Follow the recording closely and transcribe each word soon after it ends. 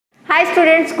Hi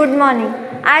students, good morning.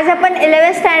 आज आपण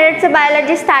 11th स्टँडर्डचं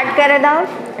biology start करत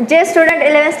आहोत. जे स्टुडंट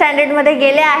 11th स्टँडर्डमध्ये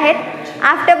गेले आहेत,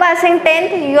 after passing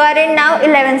 10th you are in now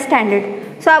 11th standard.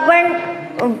 So आपण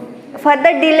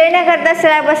फर्दर डिले न करता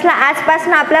सिलेबसला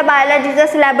आजपासून आपला बायोलॉजीचा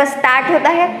सिलेबस स्टार्ट होत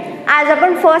आहे. आज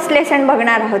आपण फर्स्ट लेसन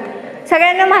बघणार आहोत.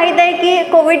 सगळ्यांना माहीत आहे की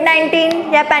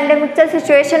कोविड-19 या पॅन्डेमिकच्या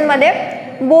सिच्युएशनमध्ये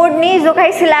बोर्डनी जो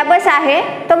काही सिलेबस आहे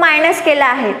तो मायनस केला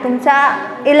आहे. तुमचा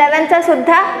 11thचा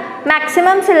सुद्धा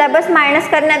मॅक्सिमम सिलेबस मायनस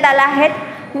करण्यात आला आहे.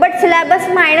 बट सिलेबस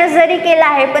मायनस जरी केला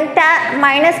आहे, पण त्या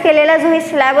मायनस केलेला जो ही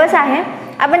सिलेबस आहे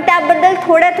आपण त्याबद्दल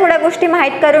थोड्या गोष्टी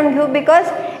माहीत करून घेऊ.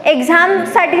 बिकॉज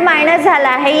एक्झामसाठी मायनस झाला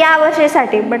आहे या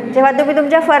वर्षीसाठी. बट जेव्हा तुम्ही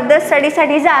तुमच्या फर्दर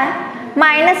स्टडीसाठी जाल,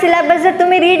 मायनस सिलेबस जर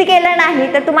तुम्ही रीड केला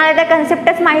नाही तर तुम्हाला त्या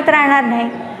कन्सेप्टच माहीत राहणार नाही.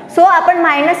 सो आपण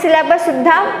मायनस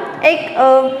सिलेबससुद्धा एक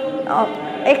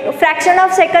फ्रॅक्शन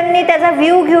ऑफ सेकंडनी त्याचा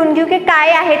व्ह्यू घेऊन घेऊ की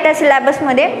काय आहे त्या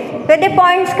सिलेबसमध्ये, तर ते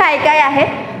पॉईंट्स काय काय आहेत.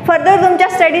 फर्दर तुमच्या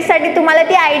स्टडीजसाठी तुम्हाला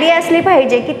ती आयडिया असली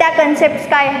पाहिजे की त्या कन्सेप्ट्स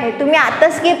काय आहेत. तुम्ही आता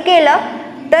स्किप केलं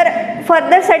तर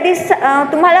फर्दर स्टडीज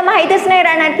तुम्हाला माहीतच नाही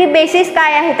राहणार की बेसिस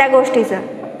काय आहे त्या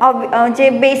गोष्टीचं. जे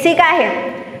बेसिक आहे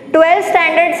 12th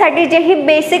स्टँडर्डसाठी जे ही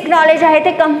बेसिक नॉलेज आहे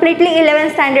ते कम्प्लिटली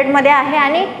 11th स्टँडर्डमध्ये आहे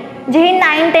आणि जे ही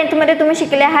 9th 10thमध्ये तुम्ही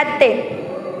शिकले आहात ते.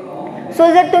 सो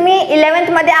जर तुम्ही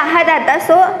 11thमध्ये आहात आता,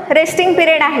 सो रेस्टिंग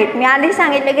पिरियड आहेत. मी आधी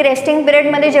सांगितलं की रेस्टिंग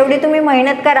पिरियडमध्ये जेवढी तुम्ही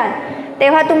मेहनत कराल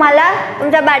तेव्हा तुम्हाला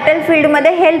तुमच्या बॅटल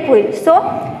फील्डमध्ये हेल्प होईल. सो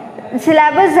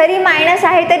सिलेबस जरी मायनस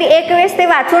आहे तरी एक वेळेस ते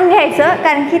वाचून घ्यायचं,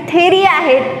 कारण की थेरी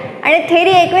आहेत आणि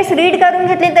थेरी एक वेळेस रीड करून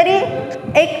घेतली तरी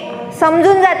एक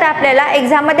समजून जातं आपल्याला.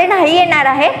 एक्झाममध्ये नाही येणार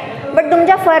आहे, बट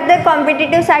तुमच्या फर्दर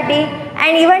कॉम्पिटिटिव्हसाठी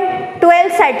अँड इवन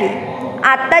 12thसाठी.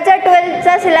 आत्ताच्या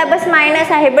 12thचा सिलेबस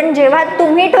मायनस आहे, पण जेव्हा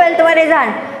तुम्ही 12thमध्ये जाल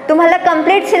तुम्हाला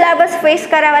कंप्लीट सिलेबस फेस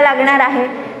करावा लागणार आहे.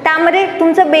 त्यामध्ये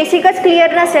तुमचं बेसिकच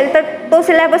क्लिअर नसेल तर तो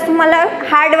सिलेबस तुम्हाला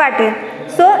हार्ड वाटेल.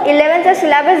 सो 11thचा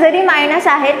सिलेबस जरी मायनस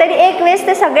आहे तरी एक वेळेस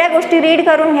ते सगळ्या गोष्टी रीड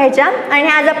करून घ्यायच्या आणि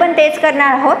आज आपण तेच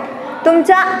करणार आहोत.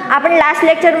 आपण लास्ट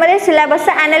लेक्चरमध्ये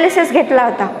सिलेबसचा ॲनालिसिस घेतला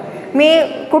होता. मी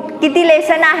किती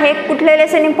लेसन आहे, कुठले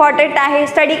लेसन इम्पॉर्टंट आहे,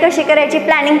 स्टडी कशी करायची,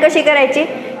 प्लॅनिंग कशी करायची,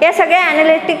 या सगळ्या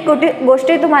ॲनालिटिक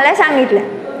गोष्टी तुम्हाला सांगितल्या.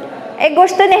 एक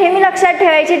गोष्ट नेहमी लक्षात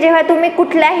ठेवायची, जेव्हा तुम्ही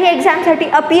कुठल्याही एक्झामसाठी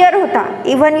अपियर होता,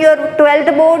 इव्हन युअर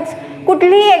 12th बोर्ड्स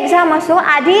कुठलीही एक्झाम असो,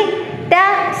 आधी त्या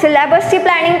सिलेबसची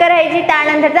प्लॅनिंग करायची,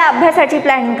 त्यानंतर त्या अभ्यासाची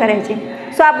प्लॅनिंग करायची.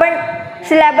 सो आपण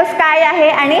सिलेबस काय आहे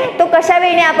आणि तो कशा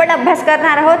वेळेने आपण अभ्यास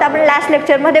करणार आहोत आपण लास्ट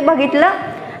लेक्चरमध्ये बघितलं.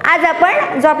 आज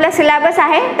आपण जो आपला सिलेबस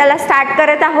आहे त्याला स्टार्ट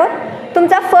करत आहोत.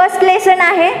 तुमचा फर्स्ट लेसन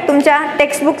आहे तुमच्या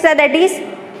टेक्स्टबुकचा, दॅट इज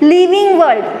लिव्हिंग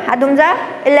वर्ल्ड. हा तुमचा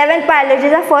 11th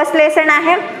बायोलॉजीचा फर्स्ट लेसन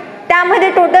आहे.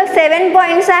 त्यामध्ये टोटल 7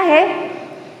 पॉईंट्स आहे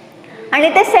आणि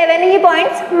ते 7ही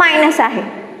पॉईंट्स मायनस आहे.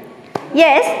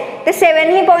 येस, ते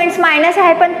 7ही पॉईंट्स मायनस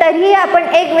आहे, पण तरीही आपण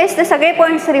एक वेळेस ते सगळे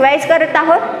पॉईंट्स रिवाईज करत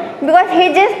आहोत. बिकॉज हे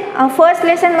जे फर्स्ट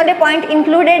लेसनमध्ये पॉईंट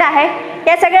इन्क्लुडेड आहे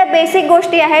या सगळ्या बेसिक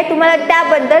गोष्टी आहेत. तुम्हाला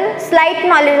त्याबद्दल स्लाईट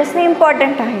नॉलेज असणे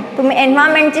इम्पॉर्टंट आहे. तुम्ही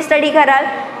एन्व्हायरमेंटची स्टडी कराल,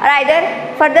 रायदर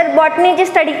फर्दर बॉटनीची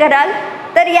स्टडी कराल,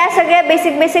 तर या सगळ्या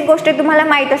बेसिक गोष्टी तुम्हाला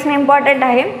माहीत असणे इम्पॉर्टंट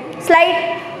आहे.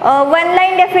 स्लाईट 1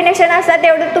 लाईन डेफिनेशन असतात,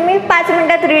 तेवढं तुम्ही 5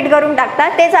 मिनिटात रीड करून टाकता.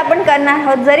 तेच आपण करणार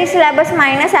आहोत. जरी सिलेबस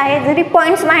मायनस आहे, जरी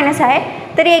पॉईंट्स मायनस आहे,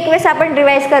 तरी एक वेळेस आपण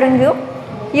रिवाईज करून घेऊ.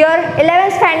 Your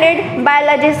 11th standard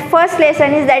बायोलॉजीज first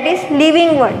lesson is that is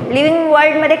living world. Living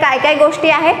वर्ल्डमध्ये काय काय गोष्टी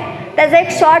आहेत त्याचा एक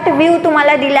शॉर्ट व्ह्यू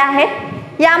तुम्हाला दिला आहे.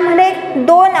 यामध्ये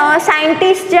 2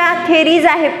 सायंटिस्टच्या थेरीज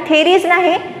आहेत, थेरीज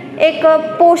नाही, एक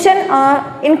पोर्शन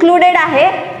इन्क्लुडेड आहे.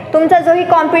 तुमचा जो ही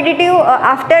कॉम्पिटिटिव्ह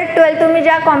आफ्टर 12th तुम्ही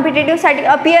ज्या कॉम्पिटिटिव्हसाठी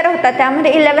अपियर होता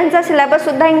त्यामध्ये 11thचा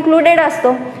सिलेबससुद्धा इन्क्लुडेड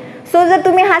असतो. सो जर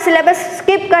तुम्ही हा सिलेबस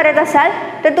स्किप करत असाल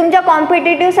तर तुमच्या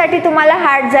कॉम्पिटिटिव्हसाठी तुम्हाला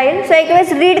हार्ड जाईल. सो एक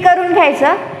वेळेस रीड करून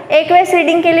घ्यायचं. एक वेळेस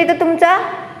रीडिंग केली तर तुमचा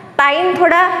टाईम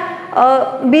थोडा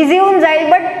बिझी होऊन जाईल,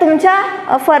 बट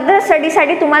तुमच्या फर्दर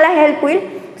स्टडीसाठी तुम्हाला हेल्प होईल.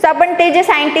 सो आपण ते जे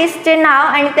सायंटिस्टचे नाव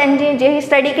आणि त्यांची जे ही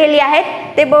स्टडी केली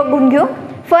आहेत ते बघून घेऊ.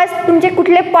 फर्स्ट तुमचे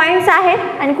कुठले पॉईंट्स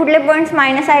आहेत आणि कुठले पॉईंट्स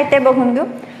मायनस आहेत ते बघून घेऊ.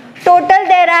 Total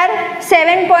there are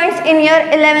 7 points in your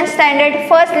 11th standard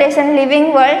first lesson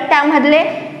living world. त्यामधले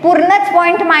पूर्णच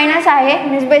पॉईंट मायनस आहे.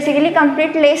 मीन्स बेसिकली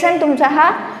कम्प्लीट लेसन तुमचा हा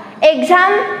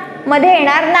एक्झाममध्ये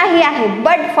येणार नाही आहे.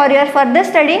 But for your further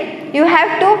study you have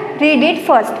to read it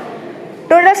first.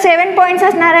 Total 7 points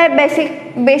असणार आहे.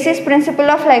 बेसिस प्रिन्सिपल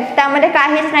ऑफ लाईफ, त्यामध्ये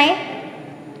काहीच नाही.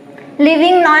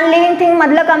 लिव्हिंग नॉन लिव्हिंग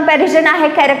थिंगमधलं कम्पॅरिझन आहे,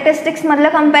 कॅरेक्टरिस्टिक्समधलं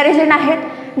कम्पॅरिझन आहेत,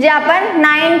 जे आपण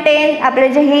 9, 10 आपले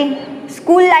जे ही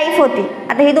स्कूल लाईफ होती,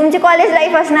 आता ही तुमची कॉलेज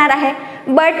लाईफ असणार आहे.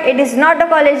 But it is not a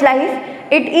college life,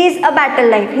 it is a battle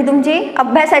life. ही तुमची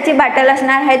अभ्यासाची बॅटल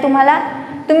असणार आहे.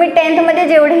 तुम्ही 10thमध्ये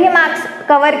जेवढेही मार्क्स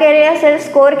कव्हर केले असेल,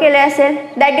 स्कोअर केले असेल,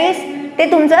 दॅट इज ते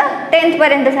तुमचं 10th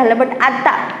पर्यंत झालं. बट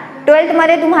आता 12th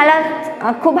मध्ये तुम्हाला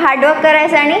खूप हार्डवर्क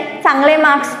करायचं आणि चांगले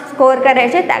मार्क्स स्कोअर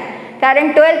करायचे त्यात,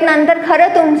 कारण 12th नंतर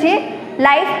खरं तुमची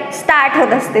लाईफ स्टार्ट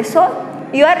होत असते. So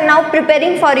you R now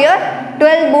preparing for your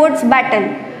 12th boards battle.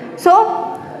 So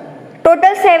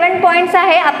total 7 points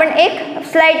आहे. आपण एक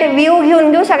स्लाइड व्ह्यू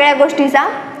घेऊन घेऊ सगळ्या गोष्टीचा.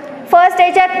 फर्स्ट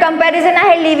याच्यात कंपॅरिझन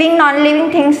आहे लिव्हिंग नॉन लिव्हिंग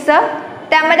थिंग्सचं.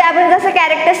 त्यामध्ये आपण जसं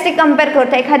कॅरेक्टरिस्टिक कम्पेअर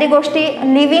करतो, एखादी गोष्टी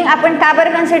लिव्हिंग आपण का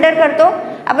बरं कन्सिडर करतो,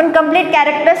 आपण कम्प्लीट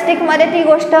कॅरेक्टरिस्टिकमध्ये ती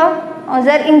गोष्ट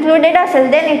जर इन्क्लुडेड असेल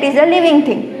then it is a living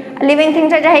thing. Living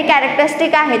थिंगच्या ज्या काही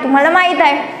कॅरेक्टरिस्टिक आहे तुम्हाला माहीत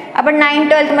आहे, आपण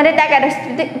 9th-12th मध्ये त्या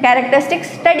कॅरेक्टरिस्टिक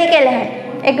स्टडी केल्या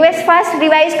आहेत. एक वेळेस फास्ट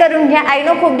रिवाईज करून घ्या. आय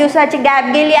नो खूप दिवसाची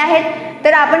गॅप गेली आहेत,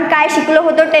 तर आपण काय शिकलो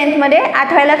होतो 10th मध्ये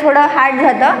आठवायला थोडं हार्ड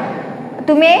जातं.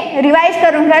 तुम्ही रिवाईज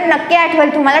करून घ्या, नक्की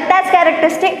आठवेल तुम्हाला. त्याच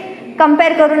कॅरेक्टरिस्टिक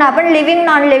कम्पेअर करून आपण लिव्हिंग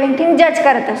नॉन लिव्हिंग थिंग जज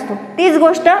करत असतो. तीच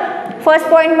गोष्ट फर्स्ट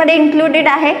पॉईंटमध्ये इन्क्लुडेड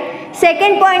आहे.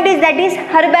 Second point is that is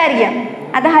हर्बॅरियम.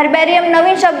 आता हर्बॅरियम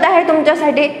नवीन शब्द आहे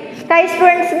तुमच्यासाठी. काही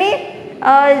स्टुडंट्सनी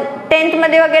 10th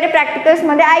मध्ये वगैरे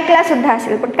प्रॅक्टिकल्समध्ये ऐकला सुद्धा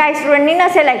असेल, पण काही स्टुडंटनी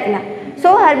नसेल ऐकला.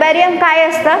 सो हर्बॅरियम काय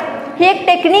असतं, ही एक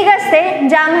टेक्निक असते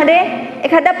ज्यामध्ये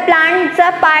एखादा प्लांटचा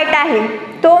पार्ट आहे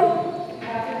तो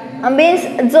मीन्स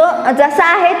जो जसा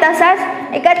आहे तसाच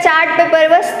एका चार्ट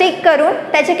पेपरवर स्टिक करून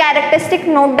त्याचे कॅरेक्टरिस्टिक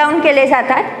नोट डाऊन केले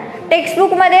जातात.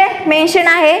 टेक्स्टबुकमध्ये मेन्शन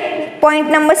आहे point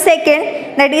number 2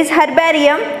 that is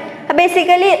हर्बॅरियम.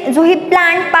 Basically जो ही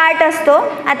प्लांट पार्ट असतो,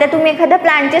 आता तुम्ही एखाद्या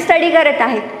प्लांटची स्टडी करत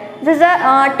आहेत,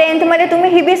 जसं 10th मध्ये तुम्ही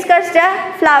हिबिस्कसच्या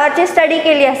फ्लावरची स्टडी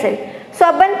केली असेल. सो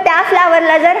आपण त्या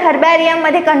फ्लावरला जर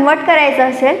हर्बॅरियममध्ये कन्वर्ट करायचं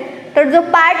असेल तर जो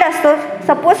पार्ट असतो,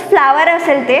 सपोज फ्लावर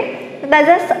असेल ते,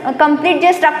 त्याचं कम्प्लीट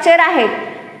जे स्ट्रक्चर आहे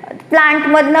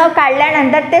प्लांटमधनं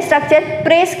काढल्यानंतर ते स्ट्रक्चर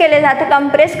प्रेस केले जातं,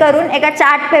 कम्प्रेस करून एका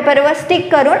चार्ट पेपरवर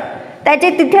स्टिक करून त्याचे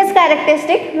तिथेच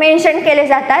कॅरेक्टरिस्टिक मेन्शन केले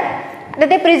जातात. तर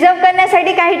ते प्रिझर्व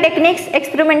करण्यासाठी काही टेक्निक्स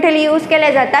एक्सपेरिमेंटली यूज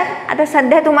केले जातात. आता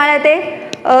सध्या तुम्हाला ते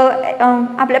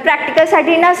आपल्या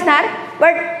प्रॅक्टिकलसाठी नसणार,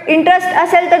 बट इंटरेस्ट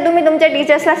असेल तर तुम्ही तुमच्या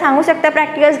टीचर्सला सांगू शकता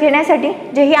प्रॅक्टिकल्स घेण्यासाठी.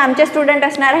 जेही आमचे स्टुडंट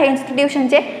असणार आहे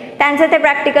इन्स्टिट्यूशनचे, त्यांचं ते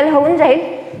प्रॅक्टिकल होऊन जाईल.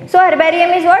 सो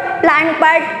हर्बॅरियम इज वॉट, प्लांट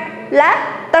पार्टला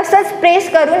तसंच प्रेस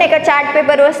करून एका चार्ट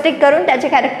पेपरवर स्टिक करून त्याचे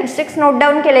कॅरेक्टरिस्टिक्स नोट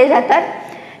डाऊन केले जातात.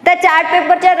 त्या चार्ट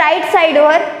पेपरच्या राईट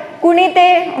साईडवर कुणी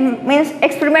ते मीन्स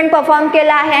एक्सपेरिमेंट परफॉर्म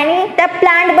केला आहे आणि त्या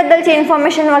प्लांटबद्दलची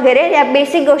इन्फॉर्मेशन वगैरे या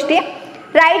बेसिक गोष्टी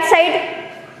राईट साईड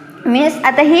मीन्स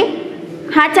आता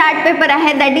हा चार्ट पेपर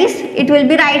आहे that is it will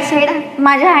be right side.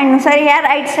 माझ्या हँडनुसार ह्या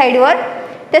राईट साईडवर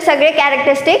ते सगळे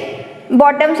कॅरेक्टरिस्टिक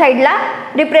बॉटम साईडला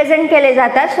रिप्रेझेंट केले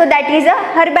जातात. So that is a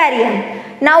हर्बॅरियम.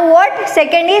 Now what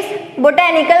second is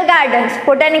botanical gardens.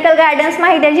 Botanical gardens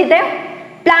माहिती आहे जिथे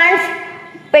प्लांट्स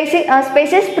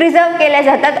स्पेसिस प्रिझर्व केल्या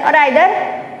जातात और आयदर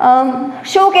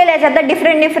शो केल्या जातात.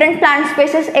 डिफरंट प्लांट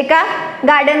स्पेसिस एका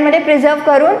गार्डनमध्ये प्रिझर्व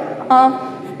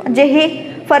करून जेही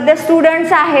फर्दर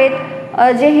स्टुडंट्स आहेत,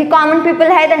 जेही कॉमन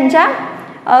पीपल आहेत त्यांच्या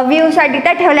व्ह्यूसाठी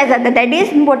त्या ठेवल्या जातात. That is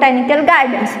botanical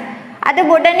gardens. आता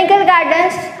बोटॅनिकल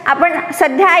गार्डन्स आपण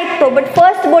सध्या ऐकतो, बट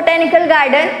फर्स्ट बोटॅनिकल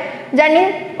गार्डन ज्यांनी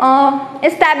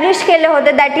एस्टॅब्लिश केलं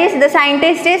होतं that is the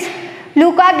scientist is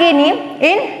Luca guinea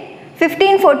in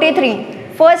 1543.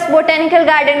 First botanical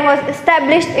garden was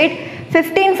established it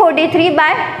 1543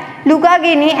 bye Luca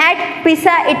guinea at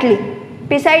पिसा, इटली.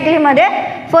 पिसा इटलीमध्ये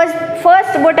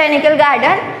फर्स्ट बोटॅनिकल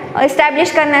गार्डन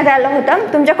एस्टॅब्लिश करण्यात आलं होतं.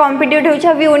 तुमच्या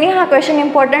कॉम्पिटेटिव्हच्या व्ह्यूनी हा क्वेश्चन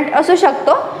इम्पॉर्टंट असू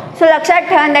शकतो. सो लक्षात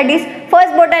ठेवा that is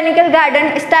first botanical garden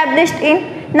established in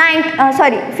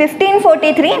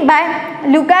 1543 bye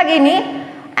Luca guinea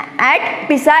at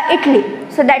पिसा, Italy.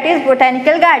 So that is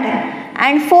botanical garden.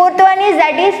 And fourth one is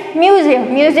that is museum.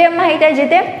 Museum माहीत आहे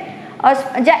जिथे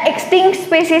ज्या एक्सटिंक्ट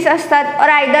स्पेसिस असतात और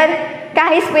आयदर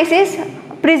काही स्पेसिस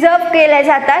प्रिझर्व केल्या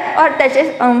जातात और त्याचे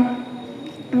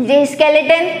जे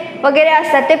स्केलेटन वगैरे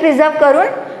असतात ते प्रिझर्व करून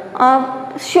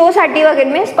शोसाठी वगैरे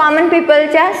मीन्स कॉमन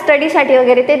पीपलच्या स्टडीसाठी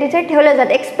वगैरे ते तिथे ठेवलं जातं.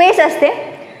 एक स्पेस असते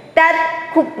त्यात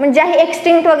खूप ज्याही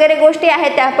एक्सटिंक्ट वगैरे गोष्टी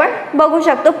आहेत त्या आपण बघू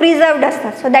शकतो, प्रिझर्वड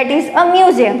असतात. So that is a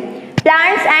museum.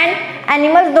 Plants and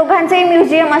animals दोघांचंही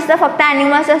museum असतं, फक्त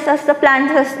ॲनिमल्स असतं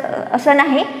प्लांट्स असं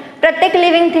नाही. प्रत्येक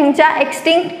living थिंगच्या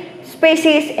extinct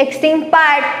spaces, extinct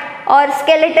part और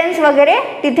स्केलेटन्स वगैरे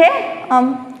तिथे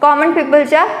कॉमन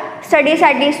पीपलच्या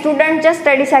स्टडीसाठी, स्टुडंटच्या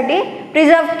स्टडीसाठी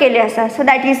प्रिझर्व केले असतात. So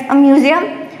that is a museum.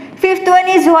 Fifth one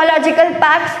is zoological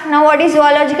parks. Now what is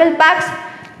zoological parks?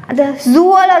 The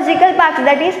zoological parks,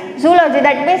 that is zoology,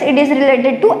 that means it is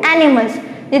related to animals.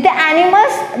 जिथे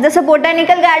animals जसं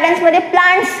botanical गार्डन्समध्ये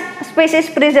plants spaces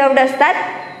प्रिझर्वड असतात,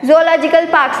 zoological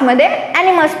पार्क्समध्ये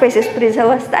animal spaces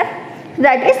preserve असतात.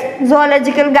 That is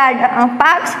zoological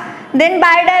parks. Then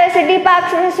biodiversity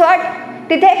parks means what?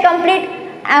 तिथे complete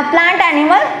plant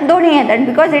animal दोन्ही येतात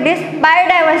because it is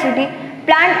biodiversity.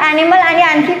 Plant animal आणि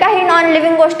आणखी काही नॉन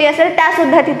लिव्हिंग गोष्टी असेल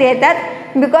त्यासुद्धा तिथे येतात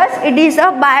because it is a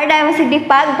biodiversity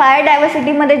park.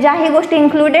 बायोडायव्हर्सिटीमध्ये ज्याही गोष्टी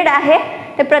इन्क्लुडेड आहे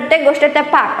ते प्रत्येक गोष्ट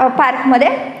त्या पार्कमध्ये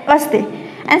असते.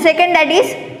 And second that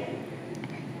is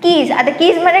keys. आता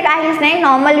कीजमध्ये काहीच नाही,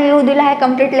 नॉर्मल व्ह्यू दिला आहे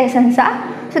complete लेसनचा.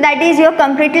 So that is your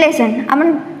complete lesson.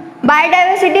 आपण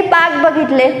बायोडायव्हर्सिटी पार्क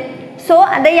बघितले. सो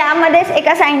आता यामध्येच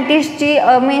एका सायंटिस्टची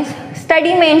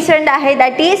स्टडी मेन्शन्ड आहे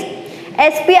that is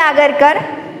SP Agarkar.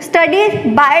 Study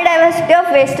biodiversity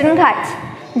of western Ghats.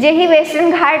 जे ही वेस्टर्न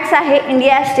घाट्स आहे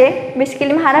इंडियाचे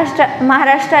बेसिकली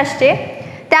महाराष्ट्राचे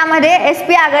त्यामध्ये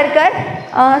SP आगरकर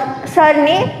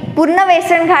सरनी पूर्ण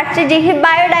वेस्टर्न घाटची जी ही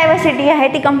बायोडायव्हर्सिटी आहे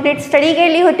ती कंप्लीट स्टडी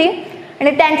केली होती.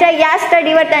 आणि त्यांच्या या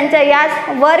स्टडीवर त्यांच्या याच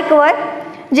वर्कवर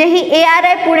जे ही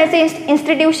ARI पुणेचे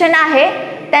इन्स्टिट्यूशन आहे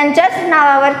त्यांच्याच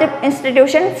नावावर ते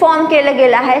इन्स्टिट्यूशन फॉर्म केलं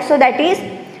गेलं आहे. So that is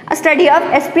a study of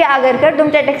SP Agarkar.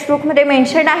 तुमच्या टेक्स्टबुकमध्ये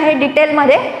मेन्शन आहे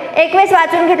डिटेलमध्ये. एक वेळेस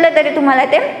वाचून घेतलं तरी तुम्हाला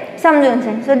ते समजून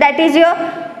जाईल. So that is your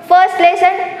first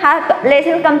lesson. हा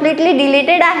लेसन कम्प्लिटली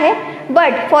डिलीटेड आहे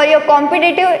but for your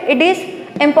competitive it is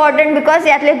important because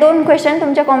यातले 2 क्वेश्चन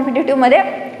तुमच्या कॉम्पिटेटिव्हमध्ये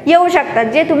येऊ शकतात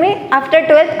जे तुम्ही आफ्टर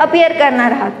 12th अपियर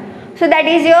करणार आहात. So that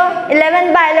is your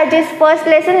 11th बायोलॉजीज first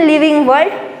lesson living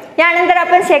world. यानंतर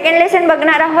आपण सेकंड लेसन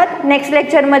बघणार आहोत नेक्स्ट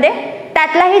लेक्चरमध्ये.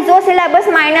 त्यातलाही जो सिलेबस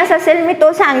मायनस असेल मी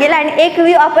तो सांगेल आणि एक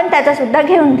व्ह्यू आपण त्याचासुद्धा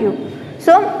घेऊन घेऊ.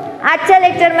 सो आजच्या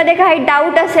लेक्चरमध्ये काही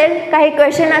डाऊट असेल, काही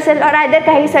क्वेश्चन असेल और आयदर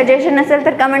काही सजेशन असेल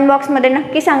तर कमेंट बॉक्समध्ये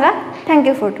नक्की सांगा.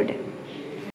 Thank you for today.